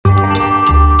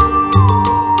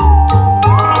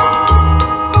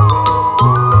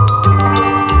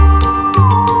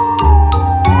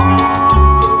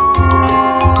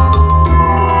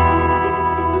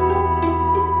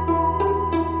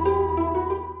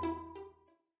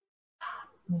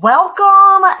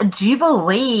Welcome,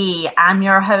 Jubilee. I'm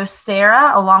your host,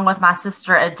 Sarah, along with my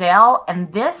sister, Adele,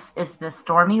 and this is the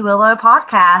Stormy Willow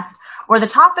podcast, where the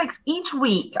topics each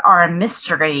week are a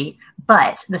mystery,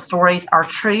 but the stories are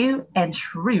true and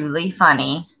truly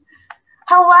funny.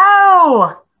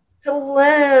 Hello!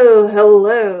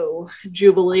 Hello,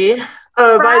 Jubilee. By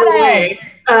the way,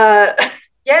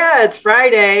 yeah, it's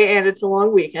Friday and it's a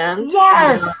long weekend.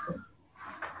 Yes!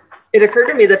 It occurred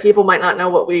to me that people might not know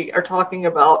what we are talking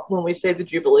about when we say the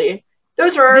Jubilee.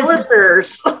 Those are our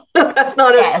listeners. That's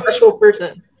not a special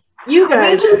person. You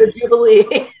guys are the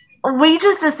Jubilee. We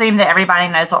just assume that everybody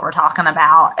knows what we're talking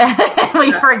about.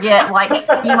 We forget, like,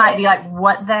 you might be like,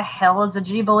 what the hell is a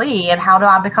Jubilee and how do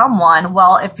I become one?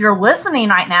 Well, if you're listening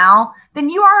right now, then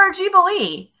you are a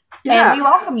Jubilee. Yeah. And we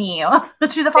welcome you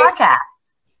to the podcast.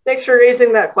 Thanks for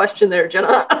raising that question there,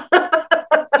 Jenna.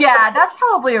 Yeah, that's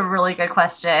probably a really good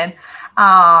question.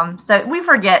 So we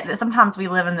forget that sometimes we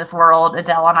live in this world,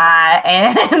 Adele and I,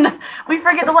 and we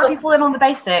forget to let people in on the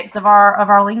basics of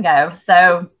our lingo.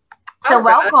 So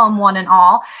welcome, one and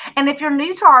all. And if you're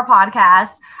new to our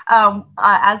podcast,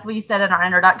 as we said in our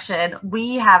introduction,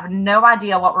 we have no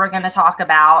idea what we're going to talk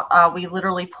about. We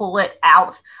literally pull it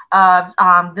out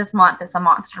of this month. It's a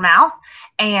Monster Mouth.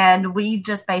 And we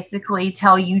just basically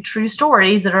tell you true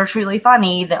stories that are truly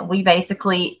funny that we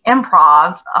basically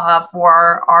improv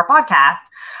for our podcast.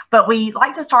 But we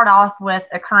like to start off with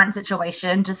a current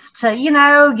situation just to,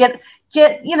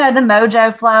 get the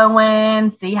mojo flowing,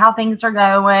 see how things are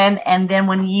going. And then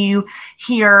when you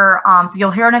hear, so you'll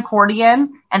hear an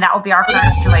accordion, and that will be our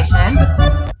current situation.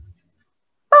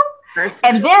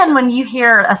 And then when you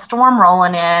hear a storm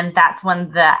rolling in, that's when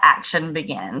the action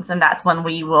begins. And that's when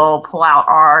we will pull out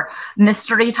our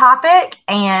mystery topic,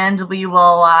 and we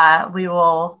will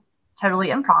totally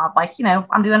improv, like,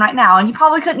 I'm doing right now. And you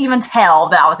probably couldn't even tell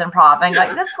that I was improvising.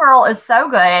 Like, this girl is so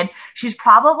good. She's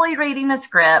probably reading the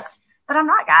script. But I'm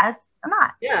not, guys. I'm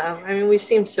not. Yeah, I mean, we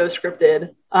seem so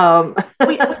scripted.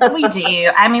 We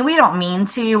do. I mean, we don't mean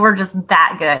to. We're just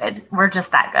that good. We're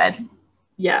just that good.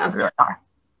 Yeah. We really are.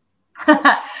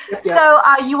 So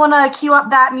you want to cue up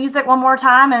that music one more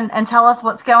time and tell us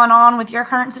what's going on with your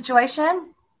current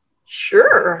situation?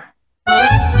 Sure.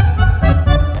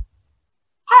 Hey.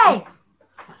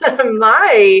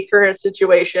 My current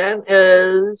situation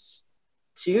is...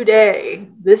 today,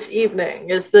 this evening,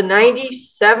 is the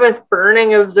 97th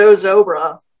burning of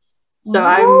Zozobra. So Ooh.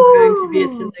 I'm going to be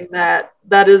attending that.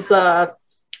 That is a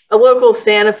local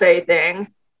Santa Fe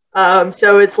thing.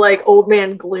 So it's like Old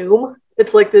Man Gloom.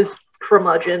 It's like this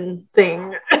curmudgeon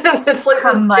thing. It's like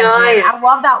curmudgeon. I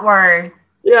love that word.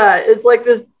 Yeah, it's like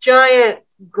this giant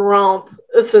grump,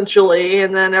 essentially.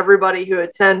 And then everybody who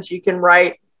attends, you can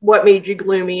write what made you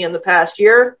gloomy in the past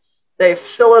year. They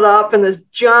fill it up in this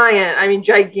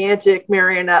gigantic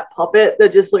marionette puppet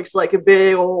that just looks like a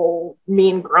big old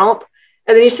mean grump.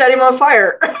 And then you set him on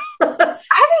fire. I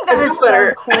think that is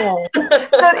so cool.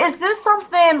 So is this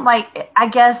something like, I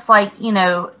guess, like,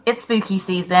 it's spooky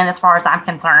season as far as I'm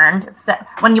concerned. So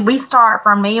when you start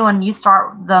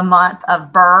the month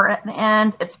of Burr at the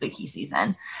end, it's spooky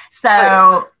season.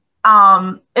 So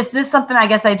is this something, I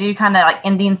guess, I do kind of like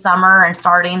ending summer and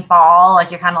starting fall?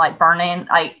 Like you're kind of like burning,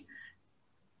 like,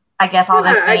 I guess all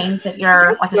those things that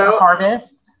you're like, it's a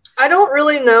harvest. I don't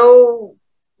really know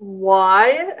why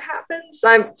it happens.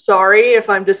 I'm sorry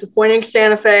if I'm disappointing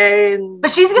Santa Fe.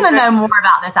 But she's going to know more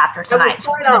about this after tonight.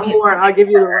 I'll find out more. I'll give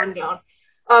you the rundown.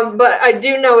 But I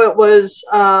do know it was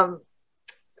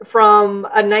from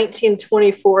a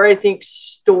 1924, I think,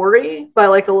 story by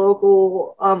like a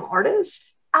local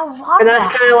artist. I love that. And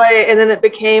that's kind of like, and then it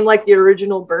became like the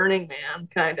original Burning Man,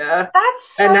 kind of.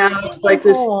 That's so and now it's like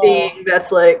this thing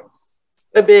that's like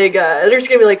a big, there's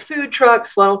going to be like food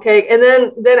trucks, funnel cake. And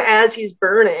then as he's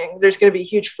burning, there's going to be a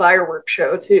huge fireworks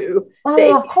show too.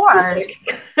 Oh, of course.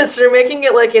 So they're making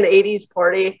it like an 80s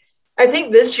party. I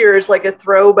think this year is like a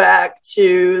throwback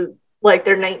to like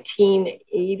their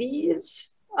 1980s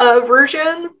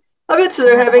version of it. So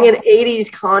they're having an 80s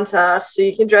contest. So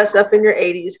you can dress up in your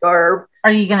 80s garb.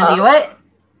 Are you going to do it?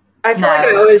 I feel like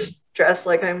I always dress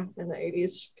like I'm in the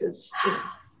 80s because...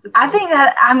 I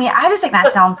just think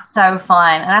that sounds so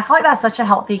fun. And I feel like that's such a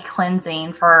healthy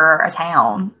cleansing for a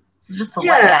town. Just to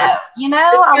let go. I love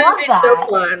that. It's so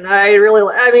fun.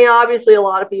 Obviously a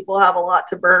lot of people have a lot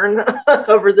to burn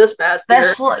over this past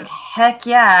year. Heck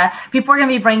yeah. People are going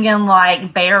to be bringing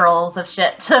like barrels of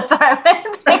shit to throw in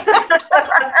there to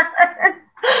burn.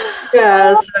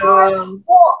 Yeah, so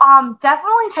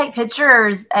definitely take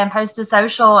pictures and post to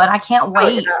social, and I can't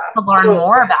wait to learn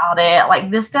more about it.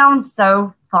 Like, this sounds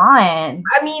so fun.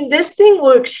 I mean, this thing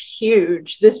looks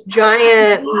huge. This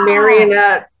giant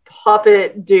marionette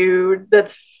puppet dude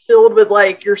that's filled with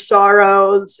like your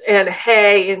sorrows and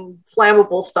hay and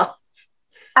flammable stuff.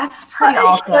 That's pretty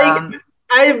awesome.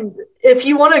 If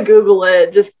you want to Google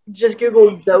it, just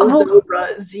Google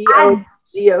Zozobra,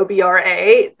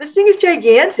 Zobra. This thing is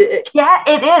gigantic. Yeah,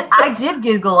 it is. I did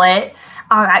Google it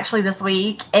actually this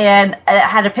week, and it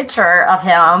had a picture of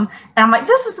him, and I'm like,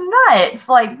 this is nuts.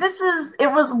 Like,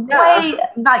 it was way,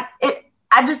 like,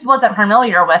 I just wasn't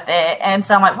familiar with it, and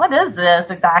so I'm like, what is this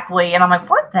exactly? And I'm like,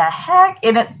 what the heck?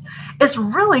 And it's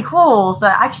really cool. So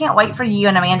I can't wait for you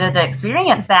and Amanda to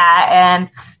experience that and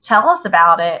tell us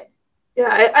about it.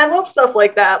 Yeah, I love stuff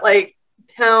like that, like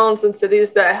towns and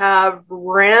cities that have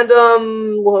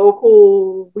random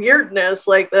local weirdness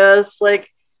like this. Like,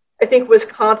 I think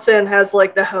Wisconsin has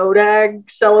like the Hodag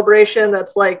celebration.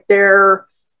 That's like their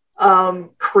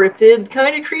cryptid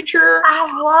kind of creature.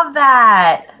 I love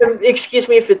that. Excuse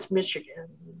me if it's Michigan.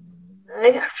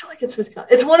 I feel like it's Wisconsin.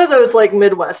 It's one of those like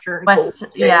Midwestern.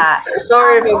 Yeah.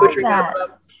 Sorry if I'm butchering that.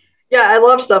 Yeah, I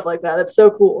love stuff like that. It's so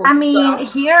cool. I mean,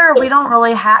 here we don't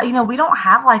really have, we don't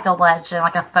have like a legend,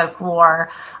 like a folklore.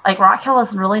 Like Rock Hill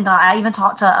is really not. I even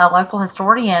talked to a local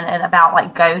historian about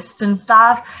like ghosts and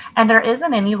stuff, and there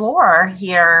isn't any lore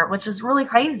here, which is really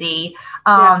crazy.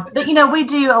 But we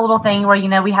do a little thing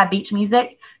where we have beach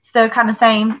music, so kind of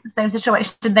same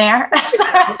situation there.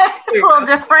 A little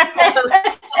different.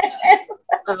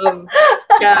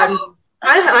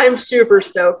 I'm super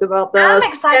stoked about this. I'm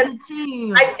excited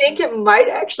too. I think it might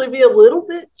actually be a little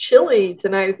bit chilly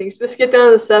tonight. I think it's supposed to get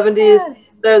down to the 70s. Yes.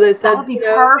 So they said, that'll be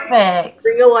perfect.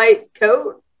 Bring a light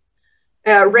coat.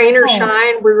 Rain or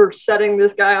shine, we were setting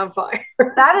this guy on fire.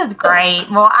 That is great.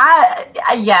 Well,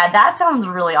 that sounds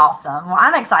really awesome. Well,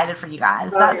 I'm excited for you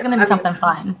guys. That's going to be something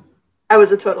fun. I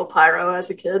was a total pyro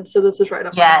as a kid, so this is right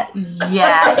up. Yeah.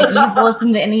 If you've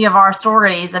listened to any of our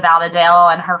stories about Adele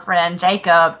and her friend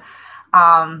Jacob,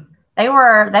 they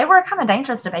were kind of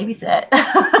dangerous to babysit.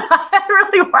 They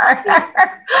really were.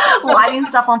 Lighting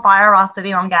stuff on fire while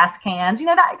sitting on gas cans.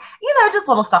 Just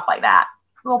little stuff like that.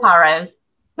 Little pyros.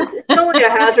 It's only a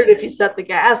hazard if you set the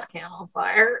gas can on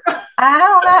fire. I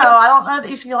don't know. I don't know that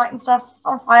you should be lighting stuff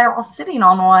on fire while sitting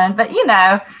on one, but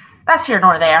that's here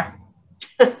nor there.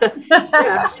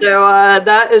 Yeah, so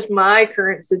that is my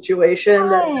current situation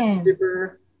that I'm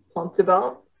super pumped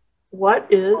about. What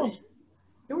is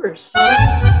yours?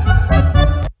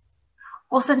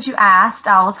 Well, since you asked,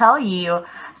 I will tell you.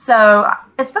 So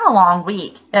it's been a long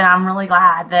week, and I'm really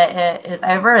glad that it is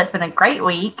over. It's been a great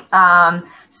week.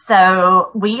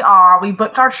 So we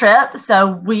booked our trip.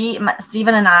 So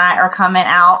Stephen and I are coming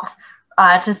out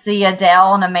to see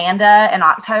Adele and Amanda in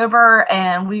October,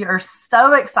 and we are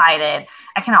so excited.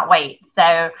 I cannot wait.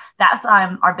 So that's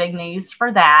our big news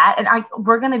for that. And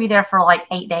we're going to be there for like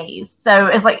 8 days. So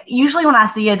it's like, usually when I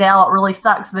see Adele, it really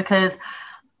sucks because,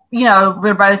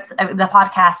 we're both, the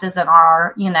podcast isn't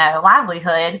our,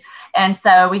 livelihood. And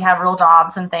so we have real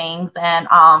jobs and things. And,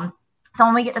 so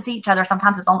when we get to see each other,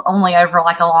 sometimes it's only over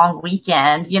like a long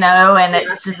weekend, and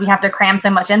it's just, we have to cram so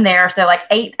much in there. So like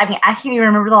I can't even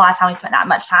remember the last time we spent that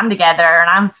much time together, and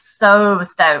I'm so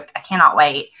stoked. I cannot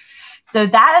wait. So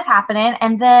that is happening.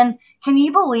 And then, can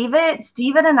you believe it?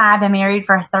 Stephen and I have been married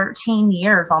for 13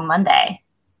 years on Monday.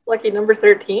 Lucky number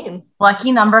 13.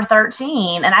 Lucky number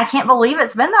 13. And I can't believe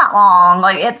it's been that long.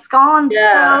 Like, it's gone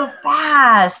so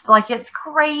fast. Like, it's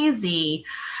crazy.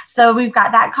 So we've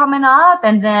got that coming up.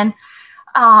 And then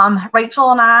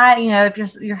Rachel and I, if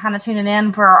you're kind of tuning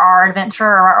in for our adventure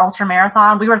or our ultra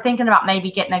marathon, we were thinking about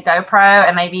maybe getting a GoPro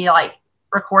and maybe like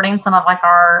recording some of like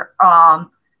our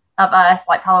of us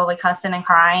like probably cussing and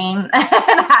crying and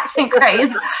acting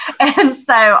crazy. And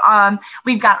so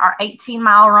we've got our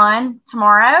 18-mile run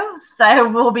tomorrow. So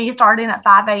we'll be starting at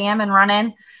 5 a.m. and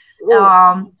running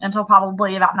until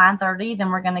probably about 9:30. Then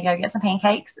we're going to go get some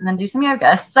pancakes and then do some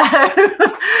yoga.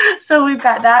 So we've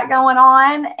got that going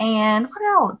on. And what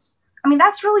else? I mean,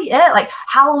 that's really it. Like,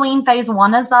 Halloween phase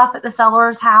 1 is up at the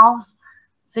Sellers house.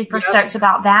 Super stoked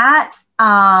about that.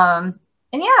 And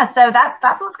yeah, so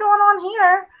that's what's going on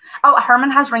here. Oh,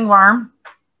 Herman has ringworm.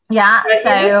 Yeah.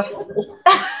 So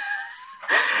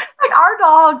like our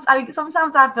dogs,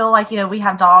 sometimes I feel like, we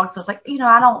have dogs. So it's like,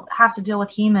 I don't have to deal with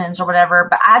humans or whatever,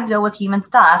 but I deal with human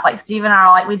stuff. Like Steve and I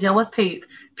are like, we deal with pee.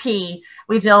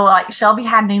 We deal with, like, Shelby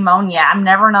had pneumonia. I've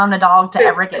never known a dog to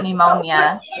ever get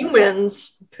pneumonia.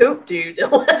 Humans poop, do you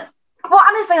deal with? Well,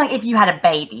 I'm just saying, like, if you had a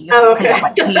baby, you could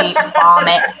like pee,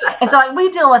 vomit. And so, like, we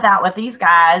deal with that with these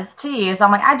guys, too. So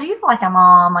I'm like, I do feel like I'm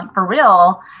on, like, for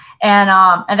real. And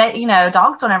they,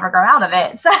 dogs don't ever grow out of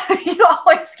it. So you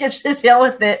always get to deal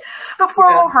with it. But poor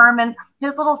old Herman,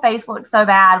 his little face looks so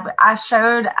bad. I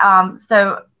showed,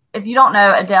 so if you don't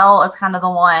know, Adele is kind of the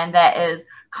one that is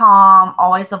calm,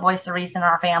 always the voice of reason in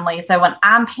our family. So when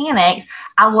I'm panicked,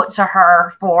 I look to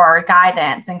her for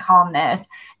guidance and calmness.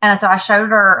 And so I showed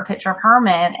her a picture of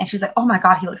Herman, and she's like, "Oh my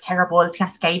God, he looks terrible. Is he have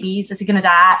scabies? Is he going to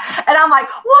die?" And I'm like,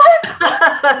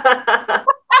 "What?"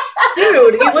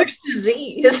 Dude, he looks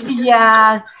diseased.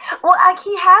 Yeah. Well, like,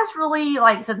 he has really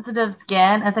like sensitive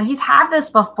skin. And so he's had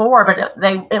this before, but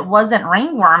it wasn't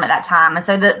ringworm at that time. And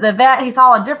so the vet, he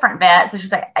saw a different vet. So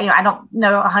she's like, I don't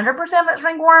know 100% if it's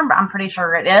ringworm, but I'm pretty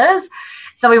sure it is.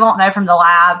 So we won't know from the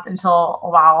lab until a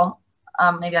while,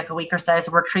 maybe like a week or so.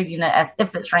 So we're treating it as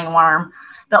if it's ringworm.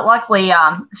 But luckily,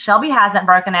 Shelby hasn't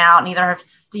broken out, neither have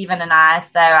Steven and I.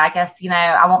 So I guess,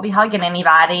 I won't be hugging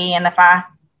anybody. And if I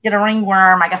get a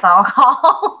ringworm, I guess I'll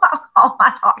call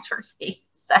my doctor too.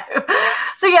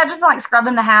 So yeah, just like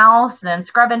scrubbing the house and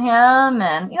scrubbing him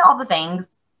and all the things.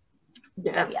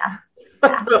 Yeah. So, yeah.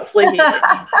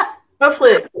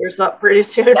 Hopefully it clears up pretty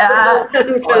soon. Yeah.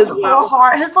 Because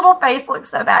his little face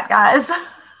looks so bad, guys.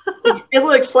 It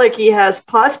looks like he has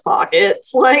pus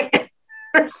pockets. Like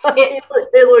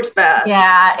it looks bad.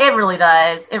 Yeah, it really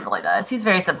does. It really does. He's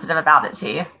very sensitive about it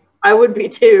too. I would be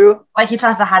too. Like he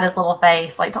tries to hide his little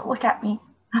face, like, "Don't look at me."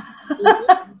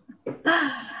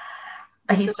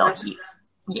 But he's still cute.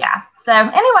 Yeah. So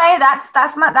anyway,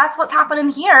 that's what's happening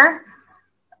here.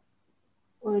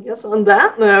 Well, I guess on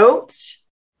that note.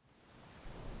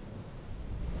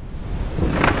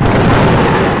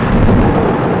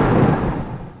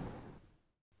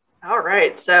 All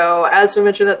right. So as we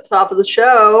mentioned at the top of the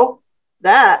show,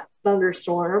 that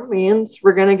thunderstorm means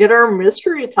we're going to get our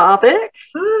mystery topic.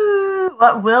 Ooh,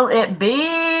 what will it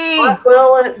be? What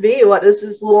will it be? What does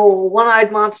this little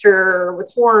one-eyed monster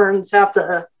with horns have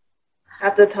to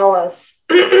tell us?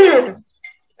 I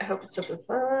hope it's something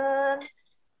fun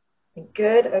and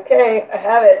good. Okay, I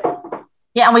have it.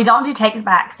 Yeah, and we don't do takes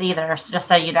backs either, so just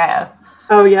so you know.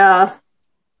 Oh yeah.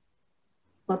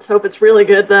 Let's hope it's really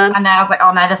good then. I know. I was like,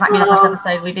 oh no, this might be the first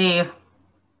episode we do.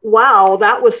 Wow,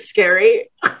 that was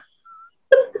scary.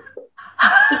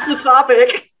 It's the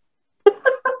topic.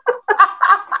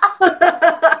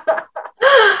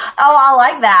 Oh, I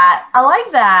like that. I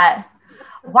like that.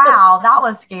 Wow, that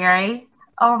was scary.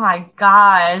 Oh my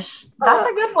gosh. That's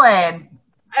a good one.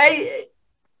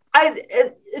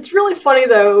 It's really funny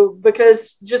though,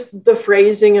 because just the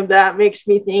phrasing of that makes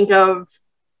me think of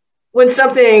when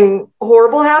something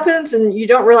horrible happens and you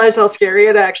don't realize how scary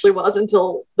it actually was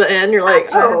until the end. You're like,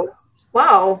 oh,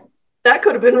 wow, that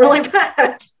could have been really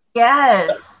bad.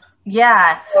 Yes.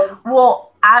 Yeah.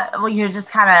 Well, just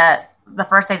kind of the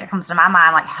first thing that comes to my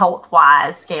mind, like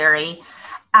health-wise, scary.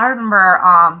 I remember,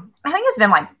 I think it's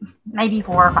been like maybe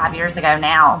 4 or 5 years ago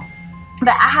now,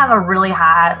 but I have a really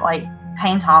high like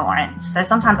pain tolerance. So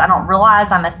sometimes I don't realize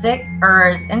I'm as sick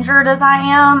or as injured as I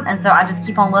am. And so I just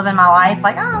keep on living my life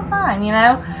like, oh, I'm fine,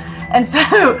 And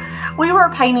so we were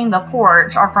painting the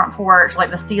porch, our front porch,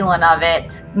 like the ceiling of it.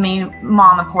 Me,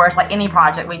 Mom, of course, like any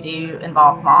project we do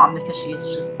involves Mom because she's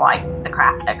just like the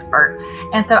craft expert.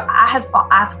 And so I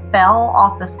fell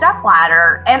off the step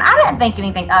ladder, and I didn't think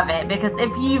anything of it because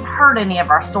if you've heard any of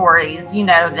our stories, you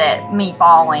know that me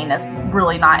falling is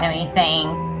really not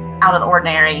anything out of the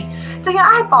ordinary. So,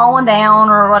 I had fallen down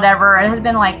or whatever. It had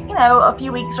been like, a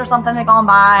few weeks or something had gone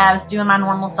by. I was doing my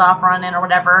normal stuff, running or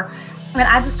whatever. And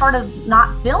I just started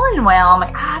not feeling well. I'm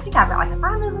like, I think I've got like a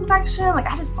sinus infection. Like,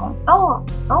 I just don't feel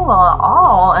well at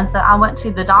all. And so I went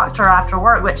to the doctor after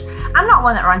work, which I'm not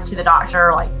one that runs to the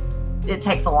doctor. Like, it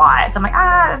takes a lot. So I'm like,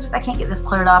 I can't get this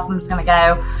cleared up. I'm just going to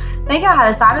go. Thinking I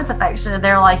had a sinus infection.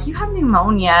 They're like, you have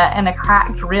pneumonia and a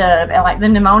cracked rib. And like the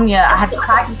pneumonia, I had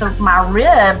cracked my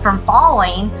rib from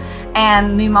falling,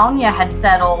 and pneumonia had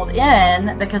settled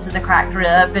in because of the cracked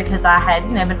rib, because I had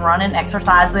been running,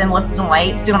 exercising, lifting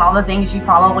weights, doing all the things you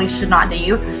probably should not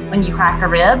do when you crack a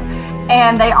rib.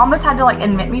 And they almost had to like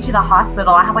admit me to the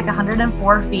hospital. I had like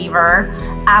 104 fever.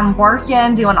 I'm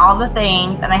working, doing all the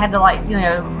things, and they had to like, they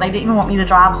didn't even want me to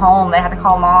drive home. They had to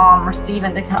call Mom or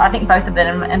Steven. I think both of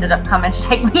them ended up coming to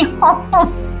take me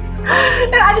home.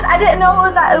 And I didn't know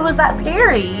it was that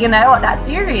scary, that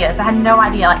serious. I had no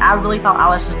idea. Like, I really thought I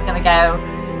was just gonna go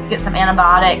get some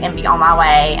antibiotic and be on my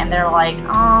way. And they're like,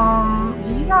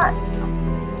 do you not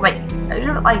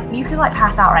you could like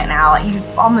pass out right now. Like, you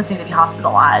almost need to be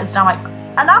hospitalized.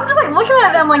 And I'm just like looking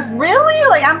at them like, really?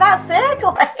 Like, I'm that sick?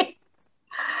 Like,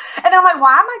 and I'm like,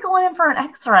 why am I going in for an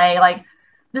x-ray? Like,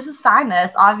 this is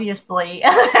sinus, obviously.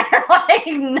 And they're like,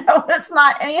 no, it's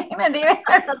not anything to do with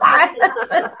your sinus.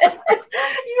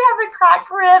 You have a cracked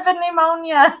rib and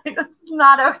pneumonia. It's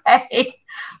not okay.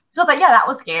 So I was like, yeah, that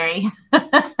was scary.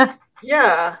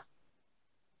 Yeah.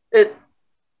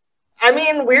 I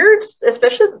mean, weird,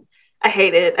 especially, I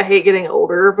hate it. I hate getting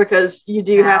older because you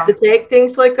do have to take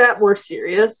things like that more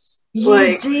serious.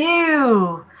 You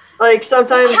do. Like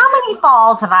sometimes. How many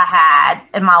falls have I had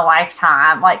in my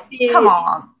lifetime? Like, come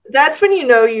on. That's when you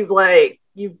know you've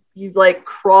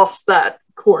crossed that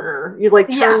corner. You like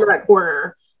turned that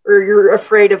corner, or you're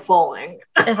afraid of falling.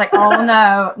 It's like, oh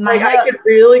no, my hip, I could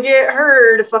really get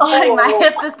hurt if I fall. My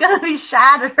hip is gonna be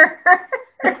shattered.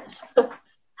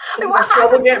 What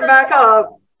trouble getting back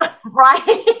up?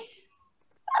 Right.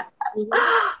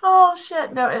 Oh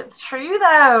shit, no, it's true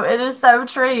though. It is so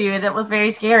true, and it was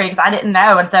very scary because I didn't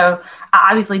know, and so I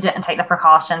obviously didn't take the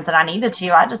precautions that I needed to.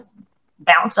 I just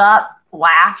bounced up,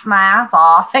 laughed my ass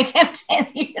off, and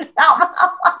continued about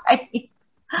my life.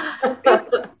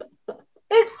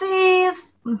 Oopsies.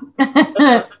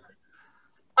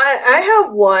 I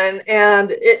have one,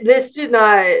 and this did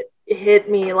not hit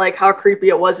me like how creepy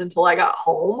it was until I got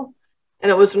home,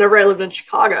 and it was whenever I lived in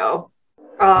Chicago.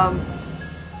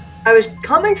 I was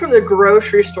coming from the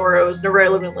grocery store. It was whenever I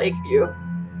lived in Lakeview,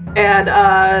 and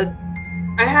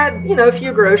I had, a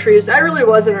few groceries. I really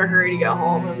wasn't in a hurry to get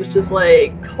home. It was just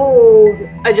like cold.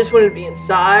 I just wanted to be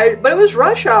inside, but it was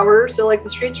rush hour, so like the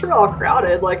streets were all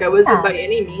crowded. Like I wasn't by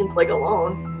any means like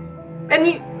alone. And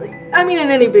in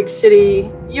any big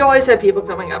city, you always have people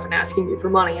coming up and asking you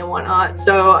for money and whatnot.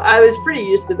 So I was pretty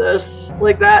used to this.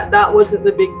 Like that wasn't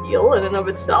the big deal in and of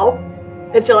itself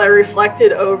until I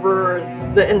reflected over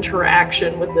the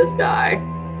interaction with this guy.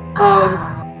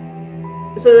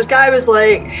 So this guy was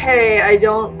like, hey, I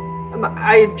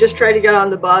just tried to get on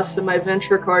the bus and my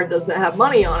Venture card doesn't have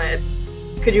money on it.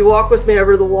 Could you walk with me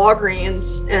over to the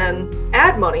Walgreens and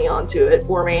add money onto it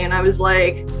for me? And I was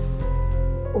like,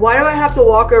 why do I have to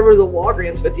walk over to the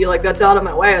Walgreens with you? Like, that's out of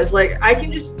my way. I was like,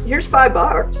 here's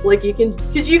 $5. Like, you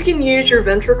can use your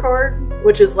Venture card,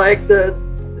 which is like the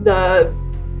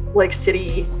like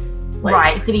city, like,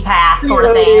 right, city pass sort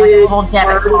of thing, like a little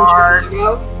debit card.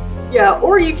 Yeah,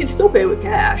 or you can still pay with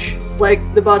cash. Like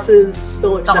the buses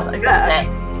still accept cash.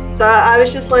 So I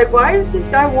was just like, why does this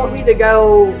guy want me to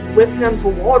go with him to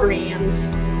Walgreens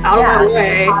out of my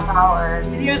way?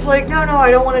 $5. He was like, no,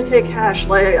 I don't want to take cash.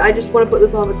 Like, I just want to put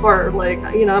this on the card. Like,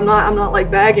 I'm not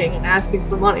like begging and asking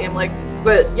for money. I'm like,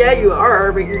 but yeah, you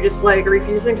are, but you're just like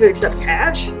refusing to accept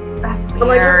cash. That's weird. I'm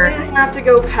like, I'm gonna have to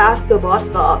go past the bus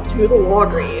stop to the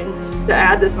Walgreens to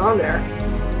add this on there.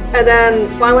 And then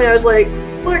finally I was like,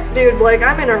 look, dude, like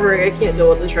I'm in a hurry. I can't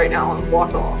deal with this right now, and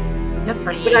walk off. Good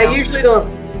for you. But I usually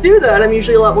don't do that. I'm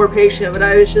usually a lot more patient, but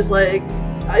I was just like,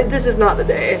 this is not the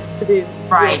day to be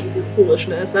doing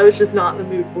foolishness. I was just not in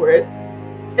the mood for it.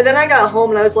 And then I got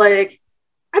home and I was like,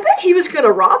 I bet he was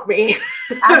gonna rob me.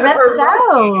 I bet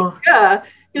so. Yeah.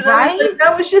 Because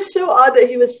that was just so odd that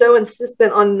he was so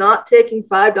insistent on not taking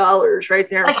 $5 right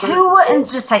there. Like, who wouldn't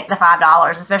just take the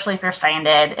 $5, especially if you're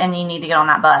stranded and you need to get on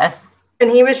that bus? And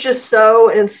he was just so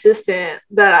insistent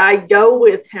that I go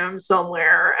with him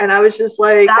somewhere. And I was just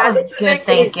like, that was good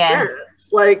thinking.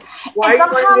 Like, why are you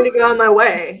wanting me to get on my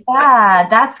way? Yeah,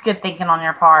 that's good thinking on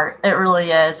your part. It really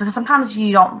is. Because sometimes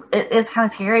it's kind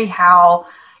of scary how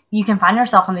you can find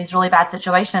yourself in these really bad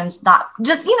situations, not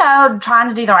just, trying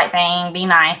to do the right thing, be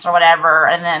nice or whatever.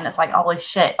 And then it's like, holy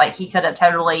shit, like he could have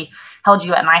totally held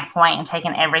you at knife point and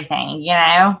taken everything,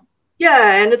 Yeah,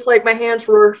 and it's like my hands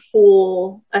were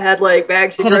full. I had like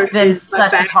bags of groceries, been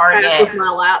such a target with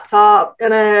my laptop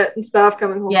in it and stuff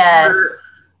coming home. Yes.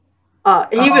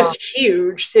 He was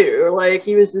huge too. Like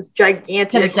he was this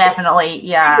gigantic. Could have definitely,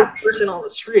 person on the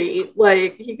street.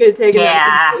 Like he could have taken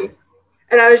it.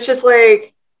 And I was just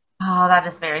like, oh, that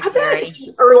is very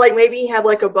scary. Or like maybe he had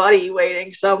like a buddy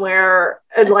waiting somewhere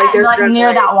and like they're like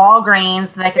near that Walgreens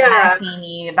so they could tag team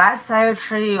you. That's so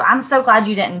true. I'm so glad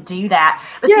you didn't do that.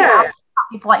 But see, I love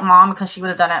people like Mom because she would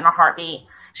have done it in a heartbeat.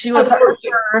 She was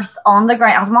first on the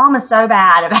ground. Mom is so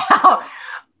bad about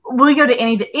we'll go to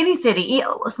any city,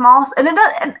 small, and it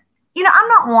does. And I'm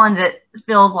not one that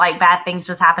feels like bad things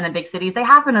just happen in big cities. They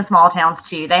happen in small towns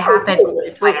too. They happen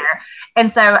everywhere.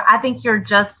 And so I think you're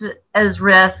just as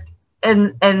risk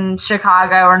in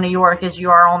Chicago or New York as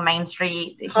you are on Main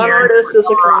Street here. Artist is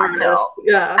a artist.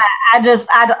 Yeah.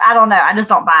 I don't know. I just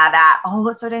don't buy that. Oh,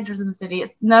 it's so dangerous in the city.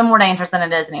 It's no more dangerous than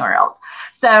it is anywhere else.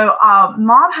 So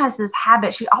Mom has this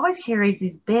habit. She always carries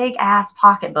these big ass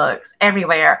pocketbooks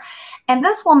everywhere. And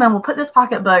this woman will put this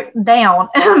pocketbook down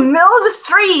in the middle of the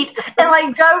street and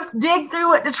like go dig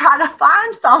through it to try to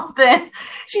find something.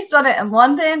 She's done it in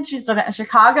London. She's done it in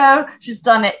Chicago. She's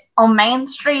done it on Main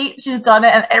Street. She's done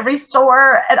it in every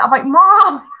store. And I'm like,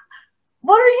 Mom,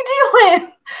 what are you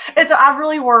doing? And so I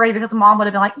really worried because Mom would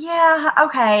have been like, yeah,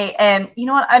 okay. And you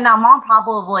know what? And now Mom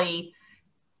probably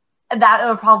that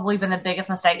would probably been the biggest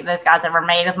mistake those guys ever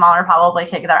made. His mom would probably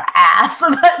kick their ass,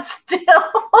 but still,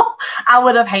 I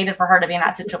would have hated for her to be in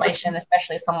that situation,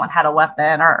 especially if someone had a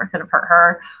weapon or could have hurt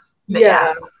her. But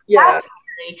yeah. that's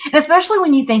scary. And especially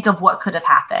when you think of what could have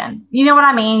happened. You know what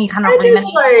I mean? You kind of ruminate.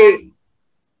 Just like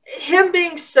him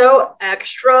being so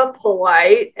extra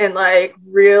polite and like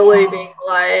really being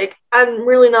like, I'm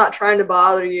really not trying to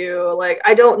bother you. Like,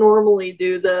 I don't normally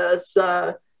do this.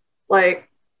 Like,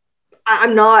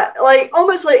 I'm not, like,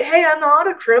 almost like, hey, I'm not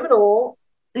a criminal.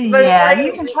 But like,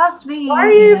 you can trust me. Why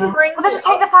are you even bringing well, then just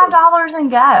take the $5 and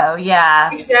go.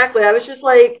 Yeah. Exactly. I was just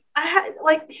like,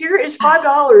 here is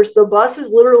 $5. The bus is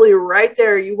literally right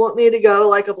there. You want me to go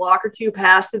like a block or two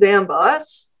past the damn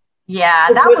bus?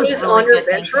 Yeah, that was really on your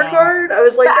Venture card. I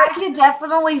was like, I could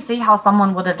definitely see how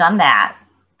someone would have done that.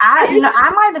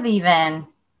 I might have even.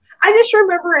 I just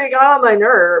remember it got on my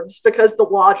nerves because the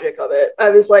logic of it.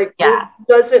 I was like, this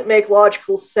doesn't make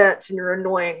logical sense, and you're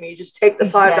annoying me. Just take the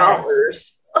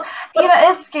 $5.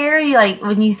 It's scary. Like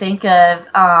when you think of,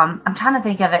 I'm trying to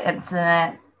think of an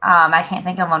incident. I can't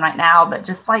think of one right now, but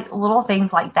just like little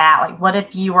things like that. Like what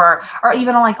if you were, or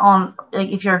even like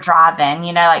if you're driving,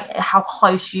 like how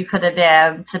close you could have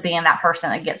been to being that person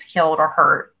that gets killed or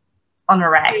hurt on a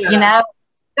wreck,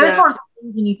 those sorts of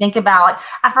things when you think about, like,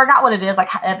 I forgot what it is. Like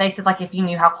they said, like if you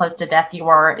knew how close to death you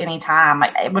were at any time,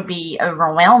 like it would be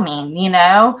overwhelming,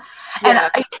 And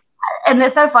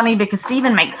it's so funny because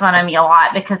Steven makes fun of me a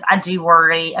lot because I do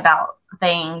worry about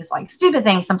things like stupid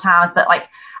things sometimes, but like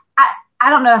I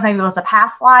don't know if maybe it was a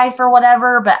past life or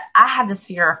whatever, but I have this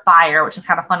fear of fire, which is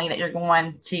kind of funny that you're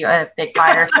going to a big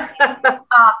fire.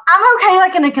 I'm okay,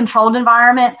 like in a controlled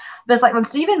environment, but it's like when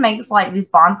Steven makes like these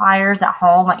bonfires at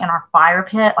home, like in our fire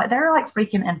pit, like they're like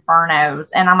freaking infernos.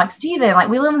 And I'm like, Steven, like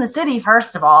we live in the city,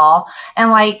 first of all. And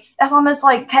like, that's almost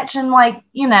like catching like,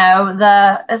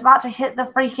 it's about to hit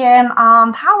the freaking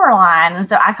power line. And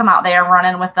so I come out there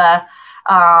running with the,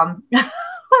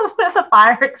 with a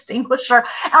fire extinguisher,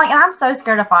 and I'm so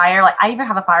scared of fire. Like I even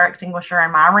have a fire extinguisher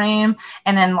in my room,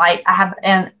 and then like I have,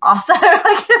 and also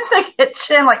like in the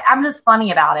kitchen. Like I'm just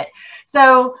funny about it.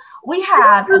 So we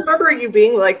have. I remember you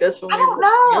being like this when I don't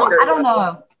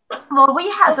know.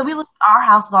 Well, our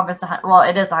house is almost,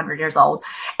 it is 100 years old,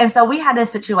 and so we had a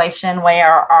situation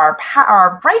where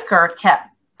our breaker kept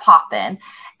popping.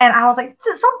 And I was like,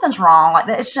 something's wrong. Like,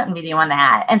 it shouldn't be doing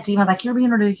that. And Steve was like, you're being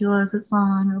ridiculous. It's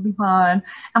fine. It'll be fine.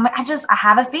 I'm like, I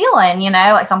have a feeling,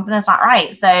 like something is not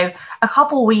right. So a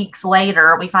couple weeks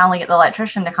later, we finally get the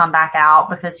electrician to come back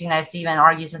out because, Steven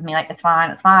argues with me like, it's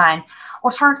fine. It's fine.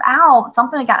 Well, turns out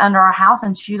something had got under our house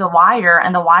and chewed a wire,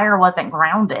 and the wire wasn't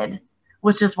grounded,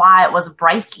 which is why it was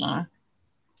breaking.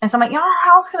 And so I'm like, our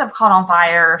house could have caught on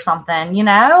fire or something,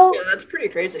 Yeah, that's pretty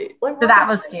crazy. So that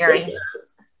was scary.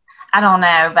 I don't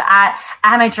know, but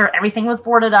I made sure everything was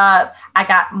boarded up. I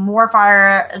got more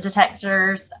fire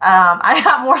detectors. I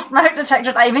got more smoke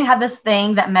detectors. I even had this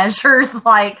thing that measures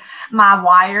like my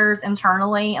wires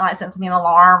internally and like sends me an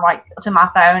alarm like to my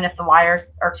phone if the wires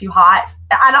are too hot.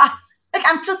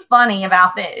 I'm just funny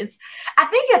about this. I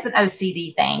think it's an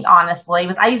OCD thing, honestly.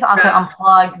 I used to also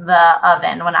unplug the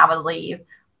oven when I would leave.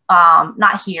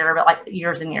 Not here, but like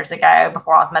years and years ago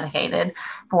before I was medicated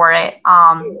for it. So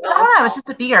I don't know, it's just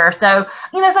a fear. So,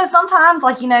 so sometimes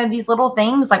like, these little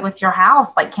things like with your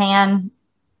house, like can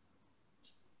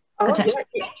potentially.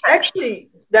 Actually,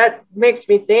 that makes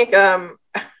me think, I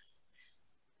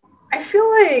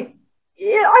feel like,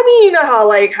 you know how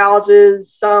like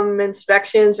houses, some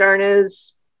inspections aren't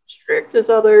as strict as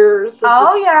others.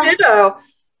 Oh yeah.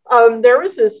 There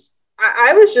was this,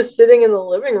 I was just sitting in the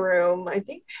living room. I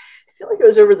feel like it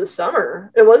was over the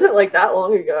summer. It wasn't like that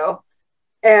long ago.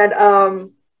 And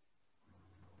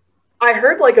I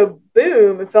heard like a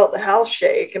boom and felt the house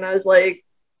shake. And I was like,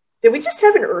 did we just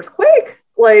have an earthquake?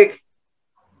 Like,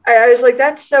 I was like,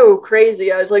 that's so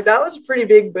crazy. I was like, that was a pretty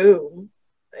big boom.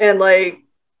 And like,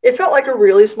 it felt like a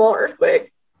really small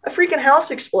earthquake. A freaking house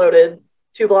exploded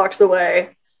 2 blocks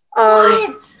away.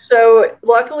 What? So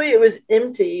luckily it was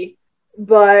empty,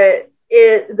 but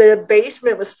the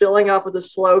basement was filling up with a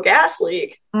slow gas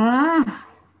leak. And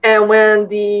when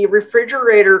the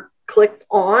refrigerator clicked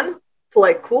on to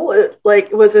like cool it, like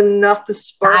it was enough to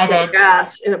spark the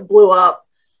gas, and it blew up.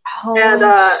 Holy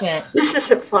shit. This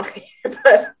isn't funny,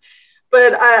 but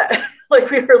I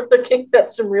like we were looking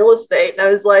at some real estate, and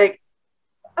I was like,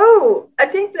 oh, I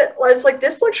think that I was like,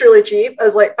 this looks really cheap. I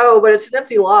was like, oh, but it's an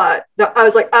empty lot. No, I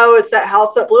was like, oh, it's that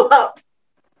house that blew up.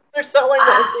 They're selling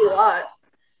the empty lot.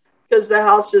 Because the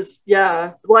house just,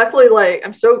 luckily, like,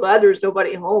 I'm so glad there's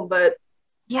nobody home, but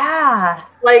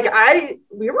like,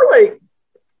 we were like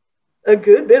a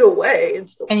good bit away.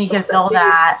 And you can feel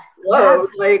that. explode.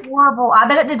 That's like horrible. I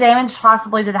bet it did damage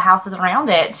possibly to the houses around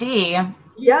it too.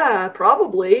 Yeah,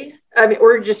 probably. I mean,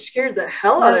 or just scared the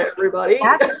hell out of everybody.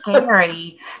 That's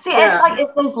scary. See,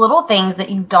 it's those little things that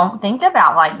you don't think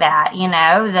about like that,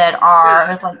 that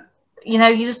are it's like,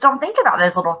 you just don't think about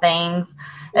those little things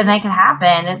and they can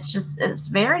happen. It's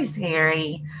very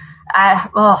scary. I've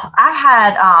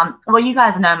had, you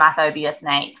guys know my phobia of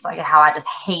snakes, like how I just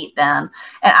hate them.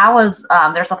 And I was,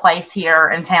 there's a place here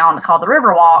in town, it's called the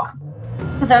Riverwalk.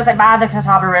 So it's like by the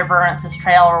Catawba River, and it's this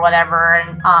trail or whatever,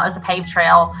 and it's a paved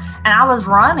trail. And I was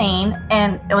running,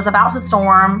 and it was about to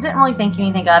storm. Didn't really think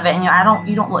anything of it. And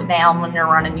you don't look down when you're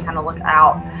running. You kind of look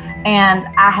out. And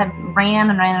I had ran,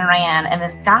 and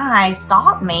this guy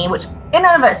stopped me, which in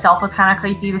and of itself was kind of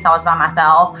creepy because I was by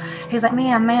myself. He's like,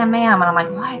 ma'am, and I'm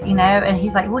like, what? And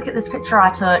he's like, look at this picture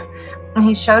I took. And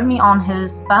he showed me on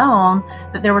his phone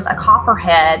that there was a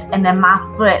copperhead, and then my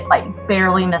foot like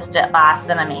barely missed it by a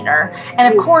centimeter.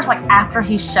 And of course, like after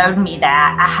he showed me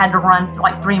that, I had to run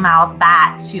like 3 miles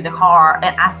back to the car.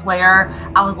 And I swear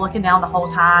I was looking down the whole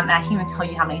time, and I can't even tell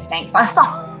you how many snakes I saw.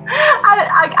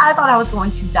 I thought I was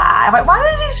going to die. I'm like, why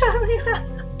did you show me that?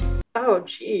 Oh,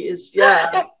 geez.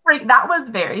 Yeah. That was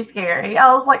very scary.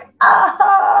 I was like,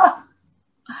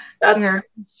 that's scared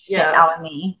shit out of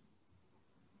me.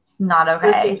 Not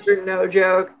okay. Things are no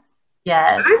joke.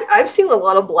 Yes. I've seen a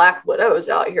lot of black widows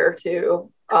out here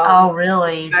too. Oh,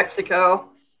 really?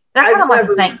 Mexico. They're kind of like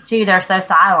a snake too. They're so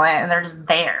silent and they're just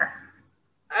there.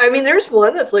 I mean, there's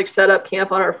one that's like set up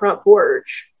camp on our front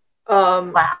porch.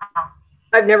 Wow.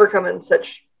 I've never come in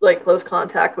such like close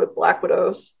contact with black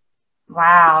widows.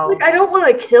 Wow. Like, I don't want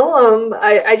to kill them.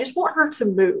 I just want her to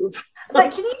move. It's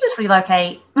like, can you just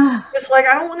relocate? It's like,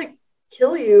 I don't want to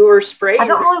kill you or spray you. I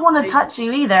don't really want to touch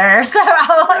you either. So I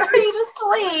was like, you just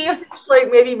leave. Just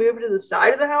like maybe move to the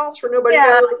side of the house for nobody to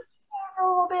a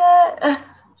little bit.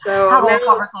 So have a little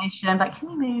conversation, like, can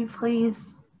you move, please?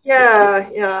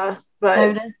 Yeah.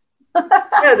 But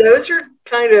yeah, those are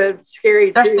kind of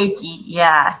scary. They're spooky,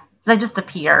 yeah. They just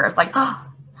appear. It's like, oh,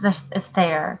 it's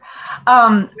there.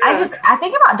 I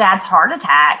think about Dad's heart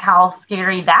attack, how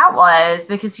scary that was,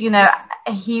 because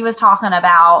he was talking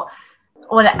about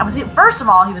first of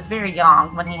all, he was very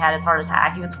young when he had his heart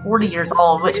attack. He was 40 years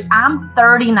old, which I'm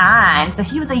 39. So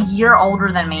he was a year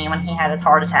older than me when he had his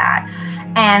heart attack.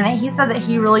 And he said that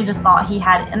he really just thought he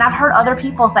had, and I've heard other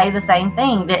people say the same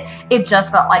thing, that it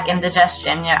just felt like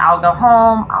indigestion. I'll go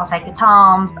home, I'll take a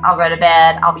Tums, I'll go to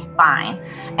bed, I'll be fine.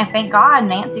 And thank God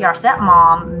Nancy, our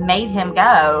stepmom, made him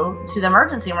go to the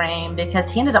emergency room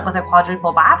because he ended up with a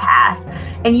quadruple bypass.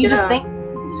 And you just think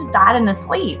he just died in his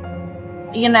sleep.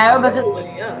 Because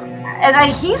and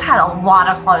he's had a lot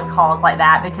of close calls like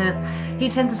that because he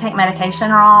tends to take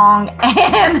medication wrong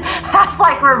and has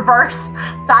like reverse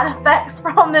side effects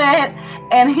from it.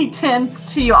 And he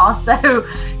tends to also,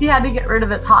 he had to get rid of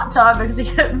his hot tub because he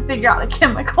couldn't figure out the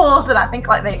chemicals, and I think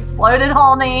like they exploded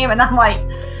on him. And I'm like,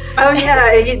 oh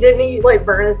yeah, he like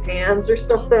burn his hands or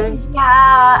something.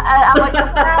 Yeah, I'm like,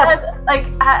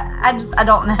 I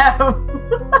don't know.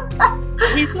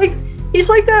 He's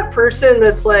like that person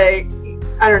that's like,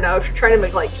 I don't know, if you're trying to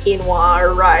make like quinoa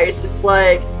or rice, it's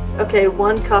like, okay,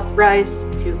 1 cup rice,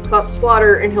 2 cups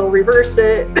water, and he'll reverse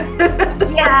it.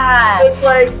 Yeah. It's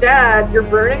like, Dad, you're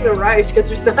burning the rice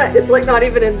because it's like not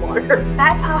even in water.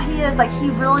 That's how he is. Like, he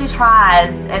really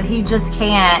tries and he just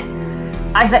can't.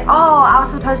 I say, oh, I was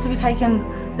supposed to be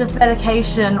taking this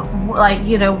medication, like,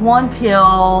 1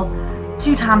 pill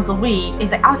 2 times a week.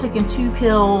 He's like, I was taking 2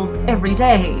 pills every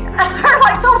day. Or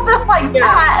like something like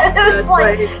that. And it's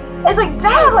like,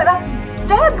 Dad, like that's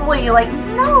deadly. Like,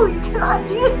 no, you cannot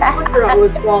do that. I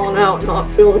was falling out,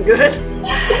 not feeling good. And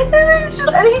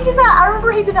he did that. I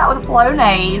remember he did that with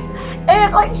Flonase.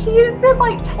 And like he had been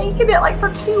like taking it like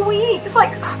for 2 weeks,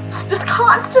 like just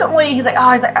constantly. He's like,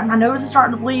 my nose is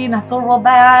starting to bleed and I feel real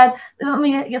bad. Let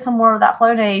me get some more of that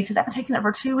Flonase. He's like, I've been taking it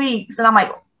for 2 weeks. And I'm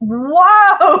like,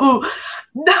 whoa,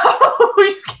 no,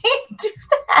 you can't do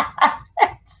that.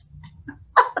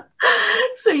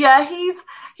 So yeah,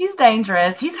 he's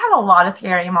dangerous. He's had a lot of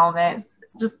scary moments.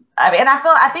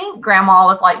 I think Grandma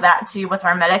was like that too with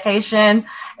her medication.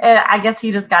 And I guess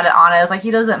he just got it honest. Like,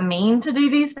 he doesn't mean to do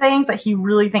these things. Like, he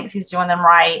really thinks he's doing them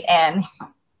right, and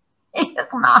he's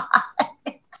not.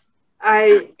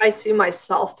 I see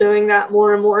myself doing that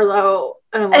more and more though.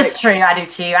 And I'm it's true, I do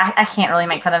too. I can't really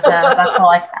make fun of him. I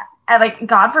feel like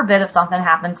God forbid if something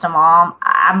happens to Mom,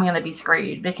 I'm gonna be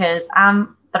screwed because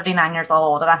I'm 39 years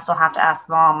old and I still have to ask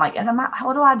Mom, like,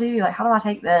 what do I do? Like, how do I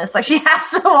take this? Like, she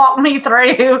has to walk me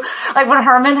through. Like, when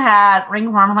Herman had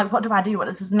ringworm, I'm like, what do I do? What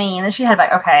does this mean? And she had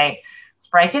like, okay, Let's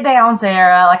break it down,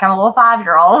 Sarah. Like I'm a little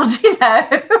 5-year-old, you know.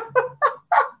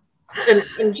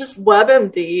 and just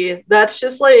WebMD, that's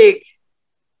just like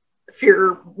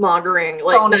fear mongering,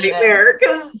 like nightmare.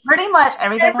 Because pretty much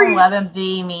everything on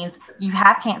WebMD means you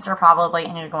have cancer probably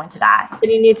and you're going to die.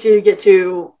 And you need to get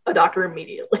to a doctor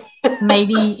immediately.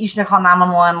 Maybe you should have called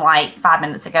 911 like 5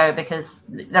 minutes ago because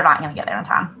they're not going to get there in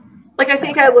time. Like I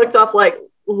think I looked up like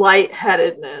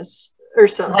lightheadedness or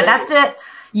something. Like that's it.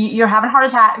 You're having a heart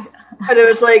attack. And it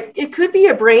was like, it could be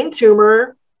a brain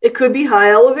tumor. It could be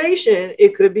high elevation.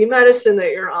 It could be medicine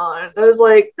that you're on. I was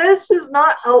like, this is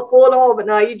not helpful at all. But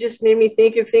now you just made me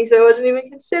think of things I wasn't even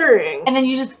considering. And then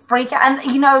you just freak out.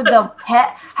 And you know, the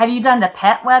pet, have you done the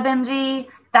pet WebMD?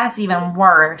 That's even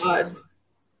worse. God.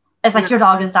 It's like your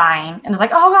dog is dying. And it's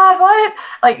like, oh God, what?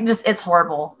 Like just, it's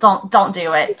horrible. Don't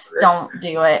do it. Just don't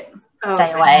do it.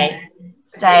 Stay away.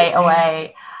 Stay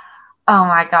away. Oh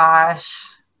my gosh.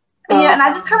 Yeah, and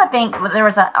I just kind of think there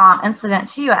was an incident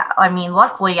too. I mean,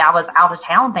 luckily I was out of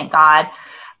town, thank God.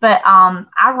 But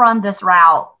I run this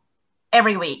route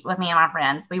every week with me and my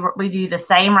friends. We do the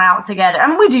same route together. I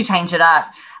mean, we do change it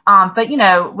up, but you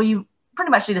know, we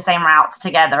pretty much do the same routes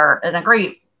together in a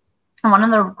group. And one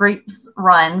of the group's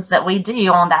runs that we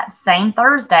do on that same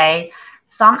Thursday,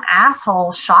 some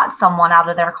asshole shot someone out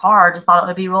of their car. Just thought it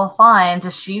would be real fun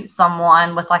to shoot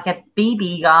someone with like a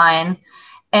BB gun.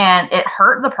 And it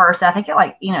hurt the person. I think it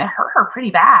it hurt her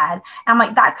pretty bad. And I'm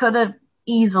like, that could have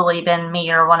easily been me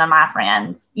or one of my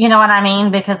friends. You know what I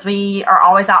mean? Because we are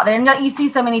always out there. And you see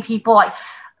so many people, like,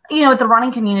 you know, with the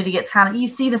running community, it's kind of, you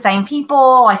see the same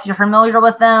people, like you're familiar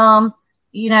with them.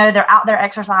 You know, they're out there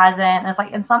exercising. And it's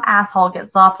like, and some asshole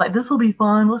gets up, it's like, this will be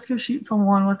fun. Let's go shoot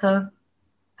someone with a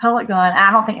pellet gun. And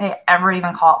I don't think they ever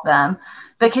even caught them.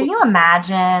 But can you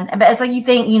imagine? But it's like, you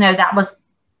think, you know, that was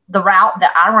the route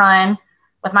that I run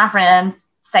with my friends,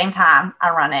 same time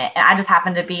I run it. And I just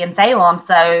happened to be in Salem,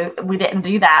 so we didn't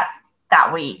do that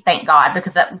week, thank God,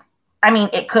 because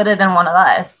it could have been one of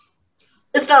us.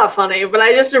 It's not funny, but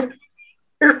I just remember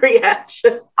your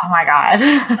reaction. Oh my God.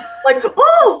 Like,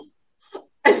 oh!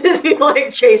 And then you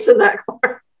like chasing that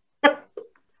car. I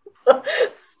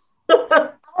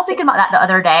was thinking about that the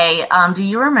other day. Do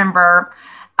you remember,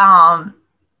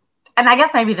 and I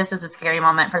guess maybe this is a scary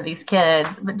moment for these kids,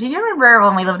 but do you remember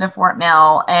when we lived in Fort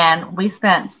Mill and we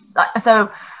spent,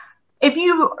 so if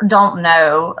you don't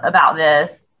know about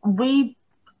this, we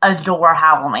adore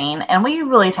Halloween and we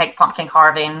really take pumpkin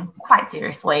carving quite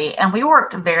seriously. And we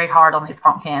worked very hard on these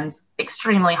pumpkins,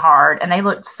 extremely hard, and they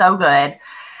looked so good.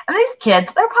 And these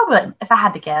kids, they're probably, if I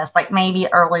had to guess, like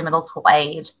maybe early middle school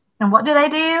age. And what do?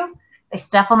 They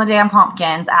step on the damn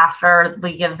pumpkins after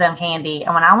we give them candy.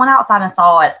 And when I went outside and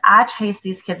saw it, I chased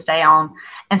these kids down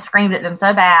and screamed at them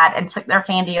so bad and took their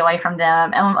candy away from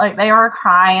them. And like they were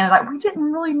crying, like, we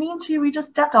didn't really mean to. We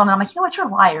just stepped on them. I'm like, you know what? You're a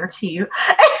liar too.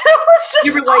 And it was just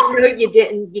you were like, no, you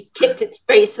didn't. You kicked its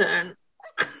face in.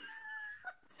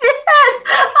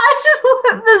 I just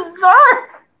went berserk.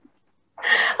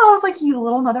 I was like, you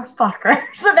little motherfucker.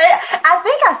 So I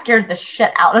think I scared the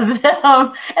shit out of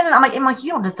them. And then I'm like, you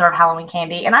don't deserve Halloween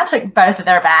candy. And I took both of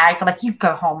their bags. I'm like, you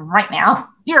go home right now.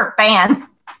 You're banned.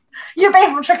 You're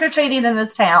banned from trick-or-treating in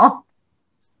this town.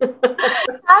 I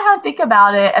gotta think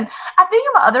about it. And I think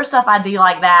about other stuff I do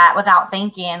like that without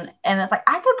thinking. And it's like,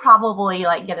 I could probably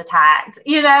like get attacked.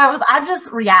 You know, I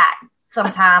just react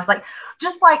sometimes. Like,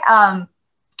 just like,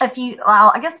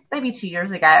 I guess maybe 2 years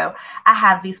ago, I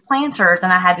had these planters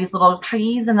and I had these little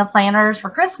trees in the planters for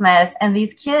Christmas, and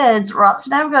these kids were up to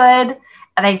no good.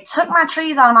 And they took my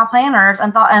trees out of my planters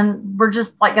and were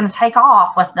just like going to take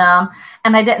off with them.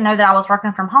 And they didn't know that I was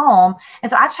working from home. And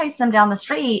so I chased them down the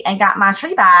street and got my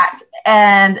tree back.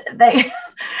 And they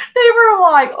were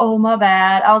like, oh, my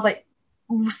bad. I was like,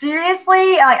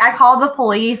 seriously? Like, I called the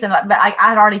police, but I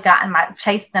had already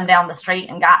chased them down the street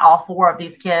and got all 4 of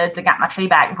these kids and got my tree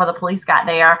back before the police got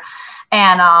there.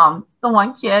 And the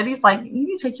one kid, he's like, you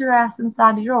need to take your ass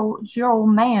inside to your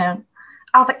old man.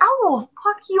 I was like, I will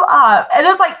fuck you up. And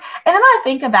it's like, and then I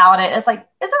think about it, it's like,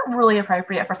 is it really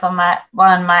appropriate for someone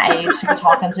my age to be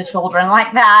talking to children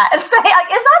like that and say, like,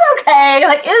 is that okay?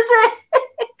 Like, is it?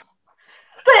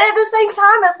 But at the same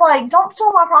time, it's like, don't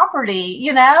steal my property,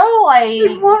 you know?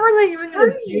 Like, what were they even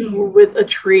going to do with a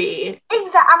tree?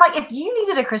 Exactly. I'm like, if you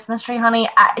needed a Christmas tree, honey,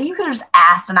 you could have just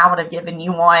asked and I would have given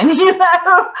you one, you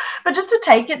know? But just to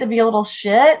take it to be a little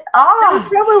shit. Oh. I was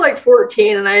probably like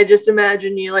 14, and I just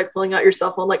imagine you like pulling out your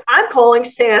cell phone, like, I'm calling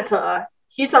Santa.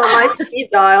 He's on my speed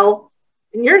dial,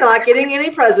 and you're not getting any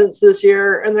presents this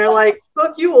year. And they're like,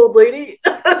 fuck you, old lady.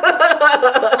 And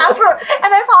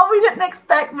they probably didn't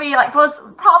expect me, like, because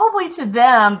probably to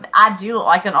them, I do look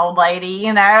like an old lady,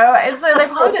 you know? And so they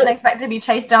probably didn't expect to be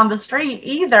chased down the street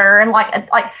either. And and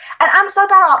I'm so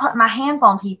bad about putting my hands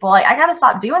on people. Like, I got to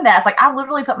stop doing that. It's like, I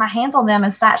literally put my hands on them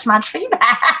and snatched my tree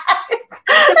back.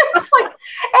 It's like,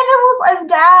 and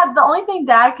Dad, the only thing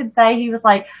Dad could say, he was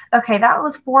like, okay, that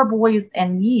was 4 boys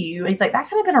and you. He's like, that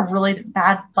could have been a really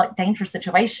bad, like, dangerous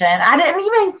situation. I didn't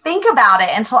even think about it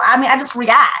until, I just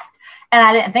react and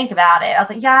I didn't think about it. I was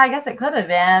like, yeah, I guess it could have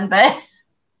been, but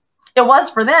it was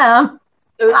for them,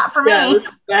 not for me. It was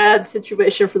a bad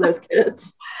situation for those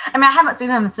kids. I haven't seen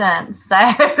them since, so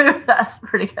that's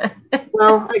pretty good.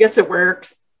 Well, I guess it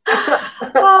works.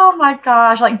 Oh my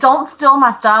gosh, like, don't steal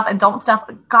my stuff and don't step,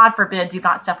 God forbid, do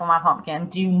not step on my pumpkin.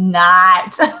 Do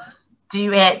not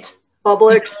do it.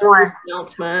 Public service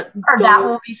announcement. Or that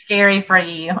will be scary for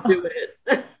you. Do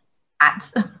it.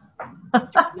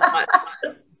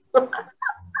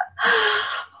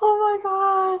 Oh my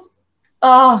God.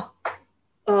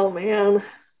 Oh man.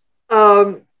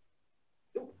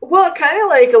 Well, kind of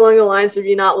like along the lines of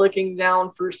you not looking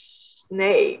down for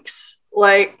snakes.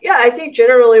 Like, yeah, I think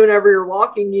generally whenever you're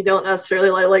walking, you don't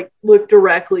necessarily like look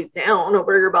directly down at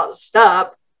where you're about to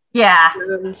stop. Yeah.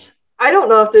 And I don't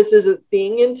know if this is a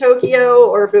thing in Tokyo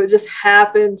or if it just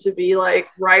happened to be like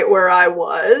right where I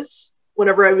was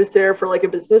whenever I was there for like a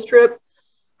business trip.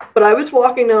 But I was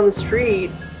walking down the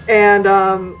street and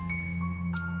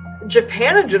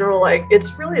Japan in general, like,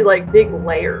 it's really like big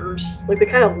layers. Like, they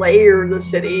kind of layer the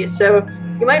city. So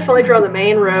you might feel like you're on the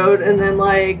main road and then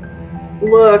like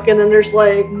look, and then there's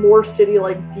like more city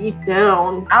like deep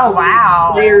down. Oh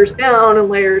wow. Layers down and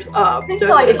layers up. I feel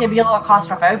like it can be a little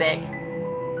claustrophobic.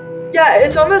 Yeah,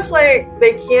 it's almost like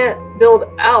they can't build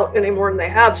out any more than they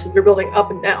have, so they're building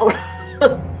up and down.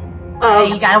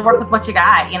 You gotta work with what you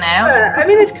got, you know? Yeah,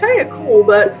 it's kind of cool,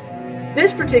 but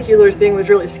this particular thing was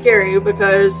really scary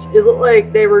because it looked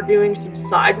like they were doing some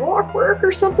sidewalk work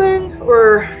or something,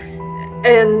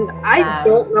 and I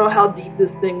don't know how deep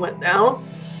this thing went down.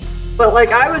 But like,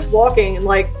 I was walking and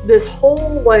like this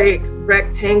whole like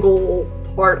rectangle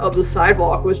part of the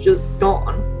sidewalk was just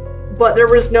gone. But there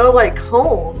was no like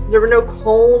cone. There were no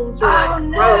cones or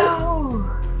roads.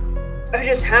 I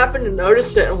just happened to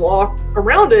notice it and walk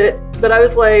around it. But I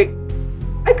was like,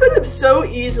 I could have so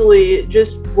easily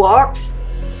just walked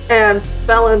and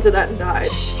fell into that and died.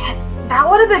 Shit. That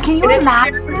would have been, can you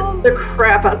imagine? The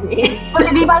crap out of me. But did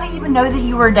anybody even know that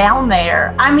you were down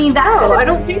there? I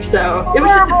don't think so. Horrible. It was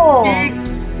just a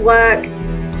big black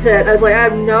pit. I was like, I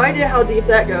have no idea how deep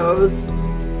that goes.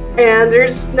 And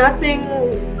there's nothing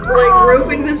like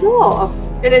roping this off.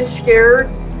 And it scared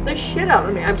the shit out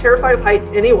of me. I'm terrified of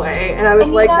heights anyway. And I was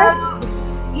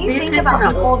you think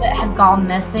about people that had gone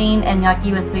missing and like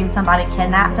you assume somebody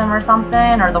kidnapped them or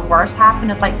something, or the worst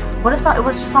happened. It's like, what if it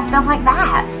was just something like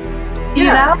that? You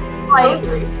know? Like,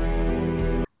 totally.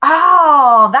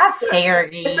 Oh, that's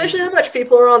scary. Especially how much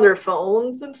people are on their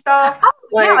phones and stuff. Oh,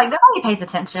 like nobody pays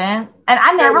attention. And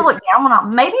I never look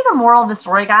down maybe the moral of the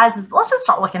story, guys, is let's just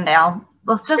start looking down.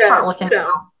 Let's just start looking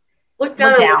down. Look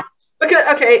down.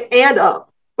 And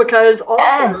up. Because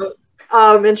also,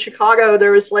 in Chicago,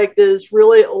 there was like this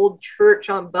really old church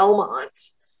on Belmont.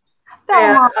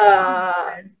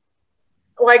 And,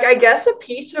 like, I guess a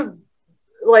piece of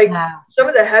like some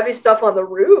of the heavy stuff on the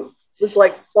roof was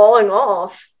like falling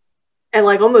off and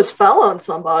like almost fell on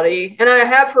somebody. And I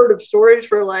have heard of stories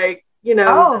where like, you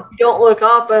don't look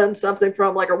up and something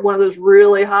from like one of those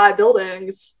really high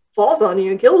buildings falls on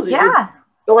you and kills you. Yeah.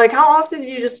 But like, how often do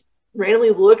you just randomly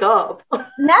look up?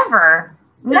 Never.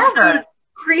 So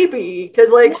creepy because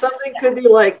like something could be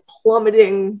like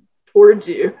plummeting towards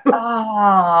you.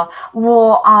 Oh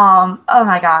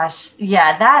my gosh.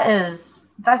 Yeah,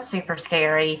 that's super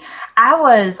scary.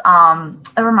 It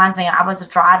reminds me, I was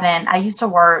driving, I used to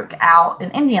work out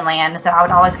in Indian Land, so I would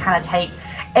always kind of take,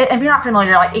 if you're not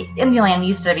familiar, like Indian Land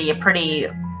used to be a pretty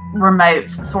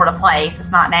remote sort of place. It's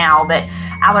not now, but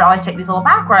I would always take these little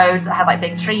back roads that had like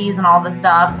big trees and all this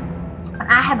stuff. And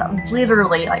I had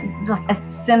literally like just a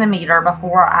centimeter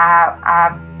before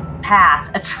I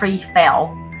passed, a tree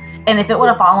fell. And if it would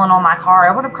have fallen on my car,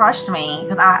 it would have crushed me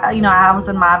because I was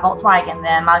in my Volkswagen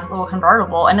then, my little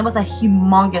convertible, and it was a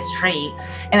humongous tree,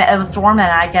 and it was dormant.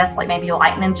 And I guess like maybe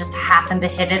lightning just happened to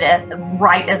hit it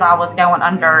right as I was going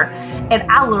under, and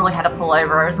I literally had to pull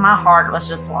over. My heart was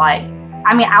just like,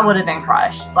 I would have been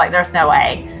crushed. Like there's no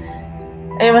way.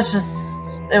 It was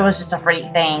just a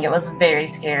freak thing. It was very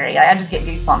scary. I just get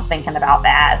goosebumps thinking about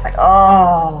that. It's like,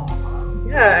 oh,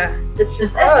 yeah, it's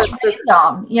just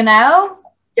random, you know.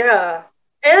 Yeah,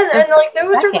 And like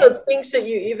those are the things that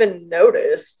you even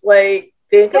notice. Like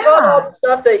think about all the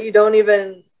stuff that you don't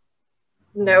even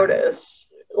notice.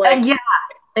 Like yeah,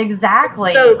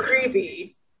 exactly. So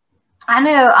creepy. I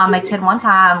know a kid one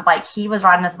time, like he was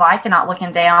riding his bike and not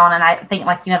looking down, and I think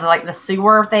like the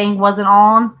sewer thing wasn't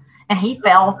on, and he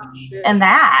fell in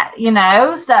that,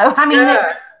 So I mean,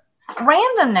 it's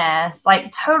randomness,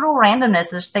 like total randomness.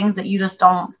 There's things that you just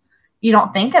don't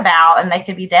think about, and they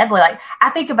could be deadly. Like I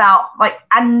think about, like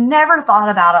I never thought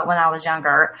about it when I was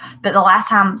younger, but the last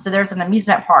time, so there's an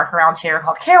amusement park around here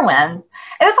called Carowinds,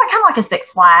 and it's like kind of like a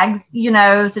Six Flags,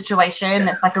 situation.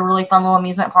 It's like a really fun little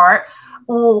amusement park.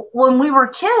 Well, when we were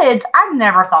kids, I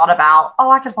never thought about,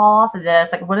 I could fall off of this.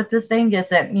 Like, what if this thing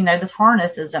isn't, this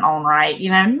harness isn't on right?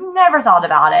 Never thought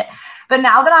about it. But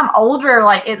now that I'm older,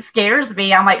 like, it scares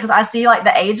me. I'm like, because I see, like,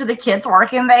 the age of the kids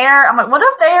working there. I'm like, what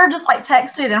if they're just, like,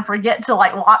 texted and forget to,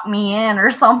 like, lock me in or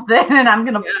something, and I'm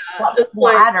going to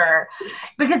splatter?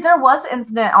 Because there was an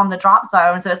incident on the drop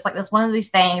zone. So it's, like, this one of these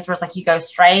things where it's, like, you go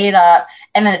straight up,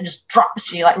 and then it just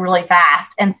drops you, like, really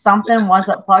fast. And something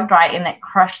wasn't plugged right, and it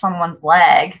crushed someone's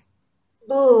leg.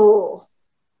 Ooh.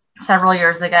 Several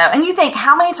years ago. And you think,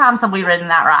 how many times have we ridden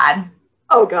that ride?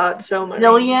 Oh, God, so many.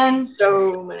 Million?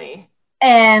 So many.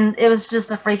 And it was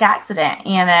just a freak accident,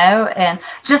 and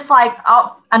just like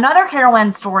another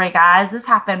Carowinds story, guys. This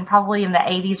happened probably in the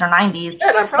 80s or 90s.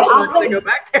 Yeah, I'm probably going to go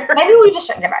back there. Maybe we just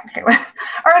shouldn't go back to Carowinds.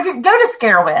 Or if you go to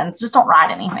Carowinds, just don't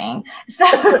ride anything.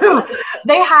 So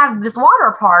they have this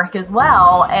water park as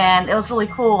well, and it was really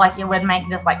cool. Like it would make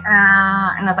this like,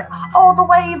 and it's like, oh, the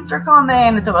waves are coming.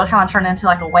 And so it was kind of turned into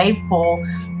like a wave pool.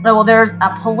 Well, there's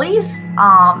a police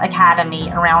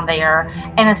academy around there,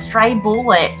 and a stray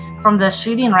bullet from the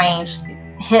shooting range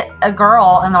hit a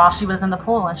girl, and while she was in the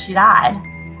pool, and she died.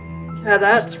 Yeah,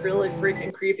 that's really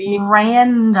freaking creepy.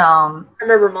 Random. I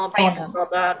remember Mom talking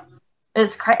about that.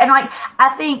 It's crazy, and like I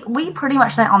think we pretty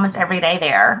much spent almost every day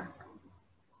there.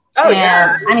 Oh, and,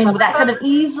 yeah. I mean, that could have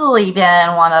easily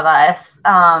been one of us,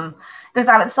 because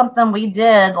that was something we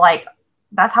did. Like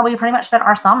that's how we pretty much spent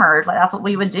our summers. Like that's what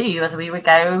we would do, is we would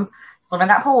go swim in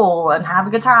that pool and have a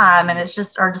good time, and it's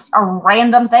just a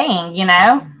random thing,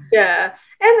 Yeah.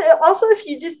 And also, if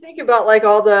you just think about like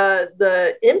all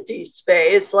the empty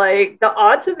space, like the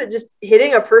odds of it just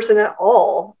hitting a person at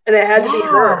all, and it had to be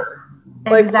her.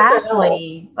 Like,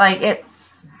 exactly. Like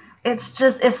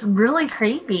it's really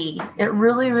creepy. It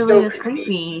really is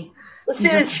creepy. Let's see,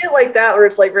 it's shit like that where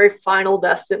it's like very Final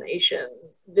Destination.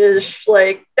 Just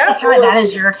like that's really, that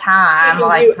is your time.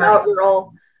 Like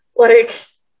girl. Like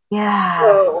yeah.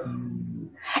 Oh.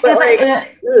 But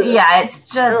it's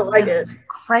just I don't like it.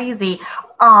 Crazy.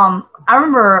 I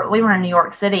remember we were in New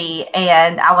York City,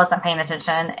 and I wasn't paying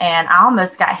attention, and I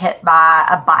almost got hit by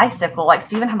a bicycle. Like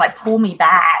Steven had like pulled me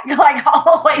back, like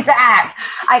all the way back.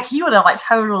 Like he would have like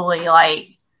totally like,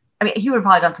 I mean, he would have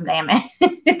probably done some damage.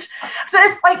 So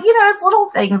it's like, it's little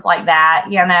things like that,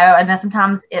 and then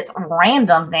sometimes it's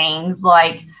random things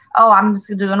like, oh, I'm just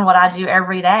doing what I do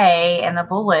every day, and a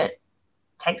bullet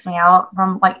takes me out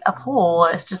from like a pool.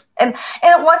 It's just, and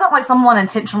it wasn't like someone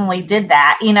intentionally did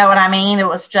that, you know what I mean? It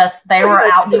was just they were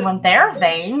out doing their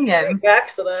thing. And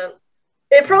accident.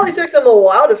 It probably took them a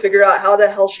while to figure out how the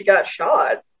hell she got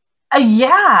shot.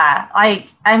 Yeah, like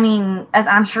I mean,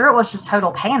 I'm sure it was just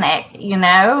total panic,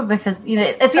 because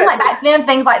it seemed like back then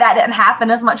things like that didn't happen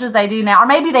as much as they do now, or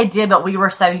maybe they did, but we were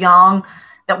so young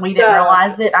that we didn't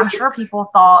realize it. I'm sure people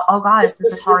thought, oh God, is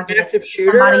this a target?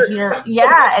 Somebody here.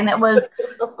 Yeah, and it was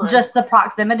just the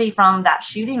proximity from that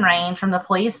shooting range from the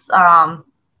police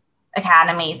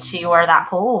academy to where that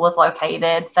pool was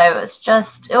located. So it was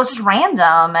just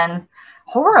random and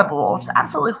horrible. Just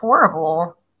absolutely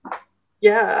horrible.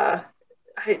 Yeah.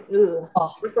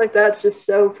 Stuff like that's just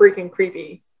so freaking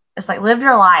creepy. It's like, live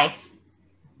your life.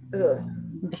 Ugh.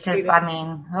 Because I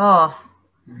mean, oh.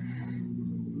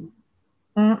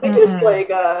 Just like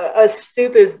a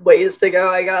stupid ways to go,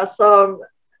 I guess.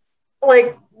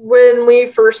 Like when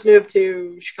we first moved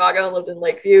to Chicago and lived in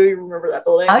Lakeview, you remember that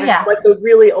building? Oh yeah, like the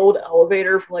really old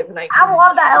elevator from like the 1990s. I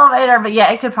love that elevator, but yeah,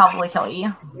 it could probably kill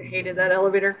you. I hated that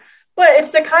elevator, but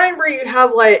it's the kind where you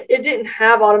have like, it didn't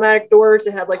have automatic doors;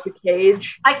 it had like the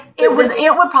cage. It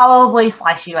would probably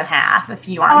slice you in half if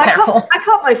you weren't careful. I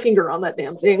caught my finger on that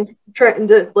damn thing trying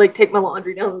to like take my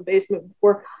laundry down to the basement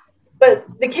before. But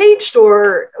the cage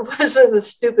door wasn't the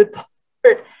stupid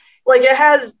part. Like it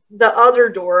has the other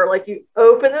door, like you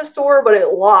open this door, but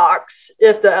it locks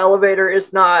if the elevator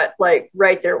is not like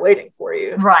right there waiting for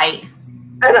you. Right.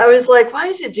 And I was like, why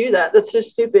does it do that? That's so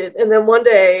stupid. And then one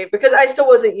day, because I still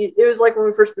wasn't, it was like when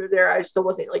we first moved there, I still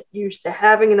wasn't like used to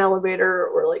having an elevator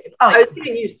or like, I was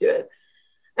getting used to it.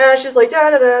 And she's like, da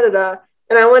da da da da.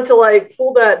 And I went to like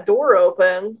pull that door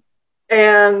open,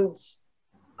 and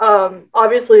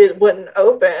obviously it wouldn't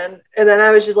open. And then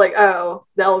I was just like, oh,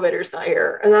 the elevator's not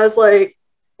here. And I was like,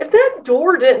 if that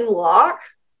door didn't lock,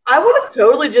 I would have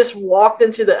totally just walked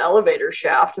into the elevator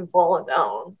shaft and fallen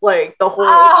down, like the whole.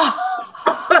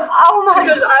 Oh my!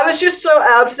 Because I was just so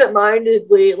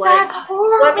absent-mindedly like,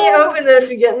 let me open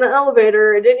this and get in the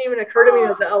elevator. It didn't even occur to me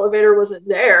that the elevator wasn't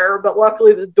there, but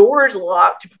luckily the door's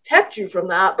locked to protect you from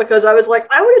that. Because I was like,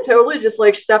 I would have totally just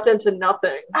like stepped into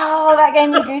nothing. Oh, that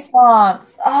gave me goosebumps.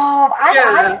 Oh, I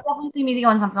could definitely see me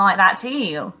doing something like that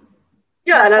too.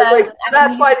 Yeah, and I was like,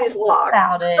 that's why these locked.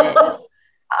 About it.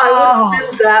 I would have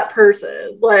been that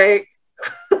person. Like,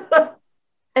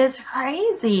 it's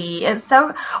crazy. It's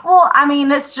so, well, I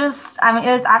mean, it's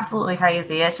absolutely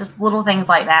crazy. It's just little things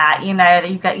like that, you know,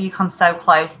 that you come so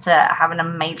close to having a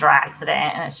major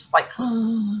accident, and it's just like,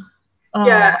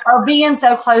 yeah. Or being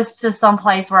so close to some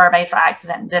place where a major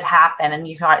accident did happen, and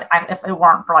if it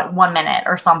weren't for like 1 minute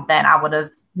or something, I would have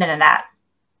been in that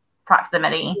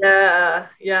proximity. Yeah.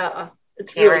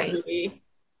 It's scary. Really creepy.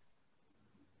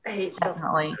 I hate stuff.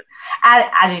 Definitely.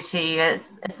 I do too.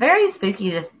 It's very spooky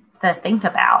to think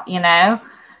about, you know?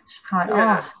 Just kind of,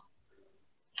 oh,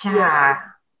 God. Yeah.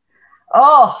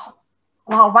 Oh,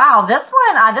 well, wow. This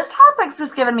topic's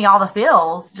just giving me all the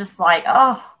feels. Just like,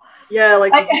 oh. Yeah,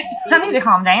 like I need to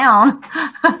calm down.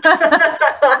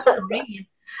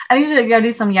 I need to go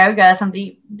do some yoga, some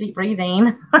deep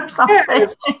breathing or something.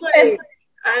 Yeah,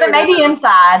 but maybe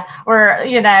inside, or,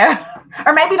 you know,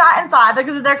 or maybe not inside,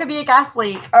 because there could be a gas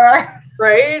leak, or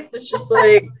right. It's just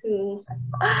like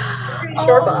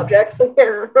sharp objects in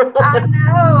here. I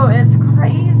know, it's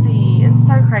crazy. It's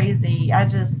so crazy. I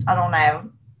don't know.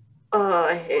 Oh,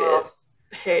 I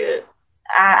hate it.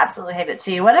 I absolutely hate it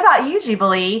too. What about you,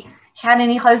 Jubilee? Had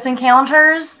any close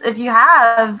encounters? If you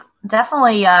have,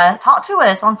 definitely talk to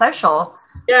us on social.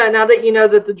 Yeah, now that you know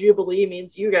that the Jubilee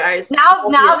means you guys. Now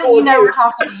that you know we're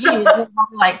talking to you,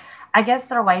 like, I guess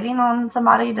they're waiting on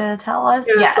somebody to tell us.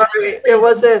 Yeah. Sorry. It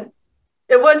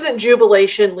wasn't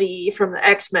Jubilation Lee from the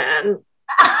X-Men.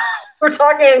 We're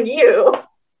talking to you.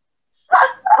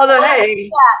 Although, hey,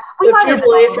 the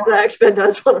Jubilee from the X-Men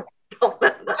does want to.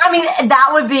 I mean, that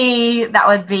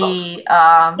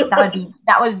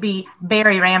would be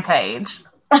Barry Rampage.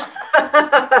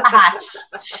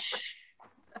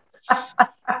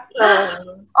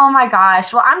 Oh my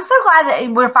gosh. Well, I'm so glad that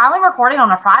we're finally recording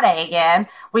on a Friday again.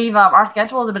 We've our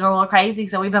schedule has been a little crazy,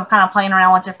 so we've been kind of playing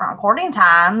around with different recording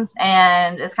times,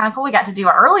 and it's kind of cool we got to do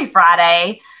an early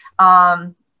Friday.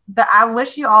 But I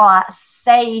wish you all a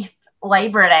safe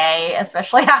Labor Day,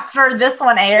 especially after this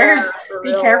one airs.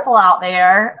 Be careful out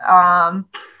there.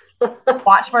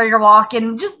 Watch where you're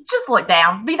walking. Just look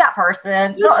down. Be that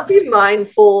person. Just be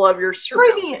mindful of your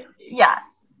surroundings. Yeah.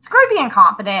 Screw being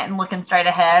confident and looking straight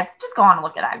ahead. Just go on and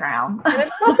look at that ground. And if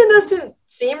something doesn't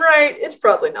seem right, it's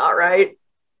probably not right.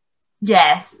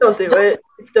 Yes. Don't do it.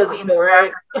 It doesn't feel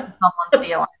right. Someone's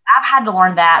feelings. I've had to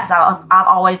learn that, because I've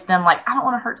always been like, I don't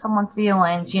want to hurt someone's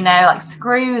feelings. You know, like,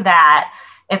 screw that.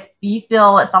 If you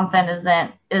feel that something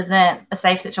isn't a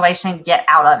safe situation, get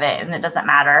out of it, and it doesn't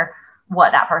matter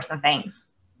what that person thinks.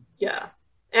 Yeah.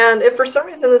 And if for some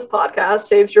reason this podcast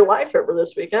saves your life over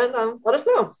this weekend, let us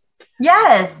know.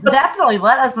 Yes, definitely.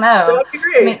 Let us know. That would be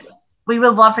great. I mean, we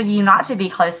would love for you not to be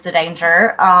close to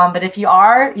danger. But if you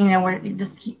are, you know, you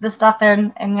just keep this stuff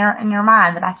in your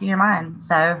mind, the back of your mind.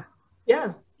 So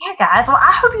yeah, guys. Well,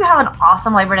 I hope you have an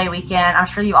awesome Labor Day weekend. I'm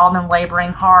sure you all been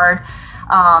laboring hard.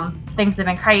 Things have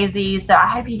been crazy, so I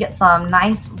hope you get some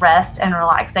nice rest and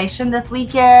relaxation this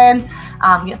weekend.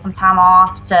 Get some time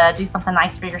off to do something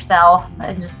nice for yourself,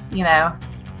 and just, you know,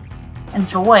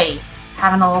 enjoy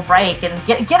having a little break, and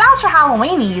get out your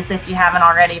Halloweenies if you haven't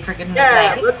already, for goodness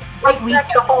sake. Let's deck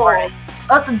the halls.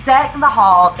 Let's deck the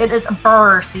halls. It is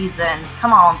burr season.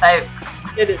 Come on, folks.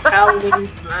 It is Halloween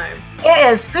time.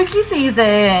 It is spooky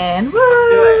season.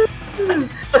 Woo!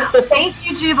 Thank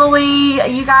you, Jubilee.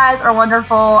 You guys are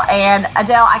wonderful. And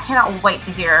Adele, I cannot wait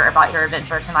to hear about your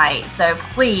adventure tonight. So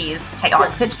please take all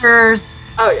those pictures.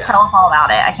 Oh, yeah. Tell us all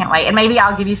about it. I can't wait. And maybe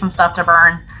I'll give you some stuff to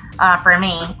burn for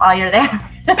me while you're there.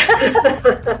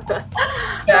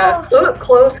 Yeah,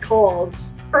 close calls.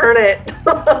 Burn it.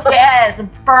 Yes,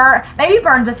 maybe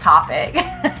burn this topic.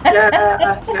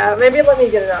 yeah, maybe let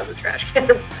me get it out of the trash can.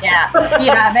 yeah,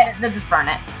 just burn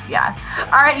it. Yeah.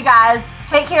 All right, you guys,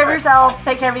 take care of yourselves,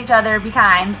 take care of each other, be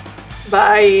kind.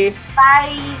 Bye.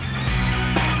 Bye.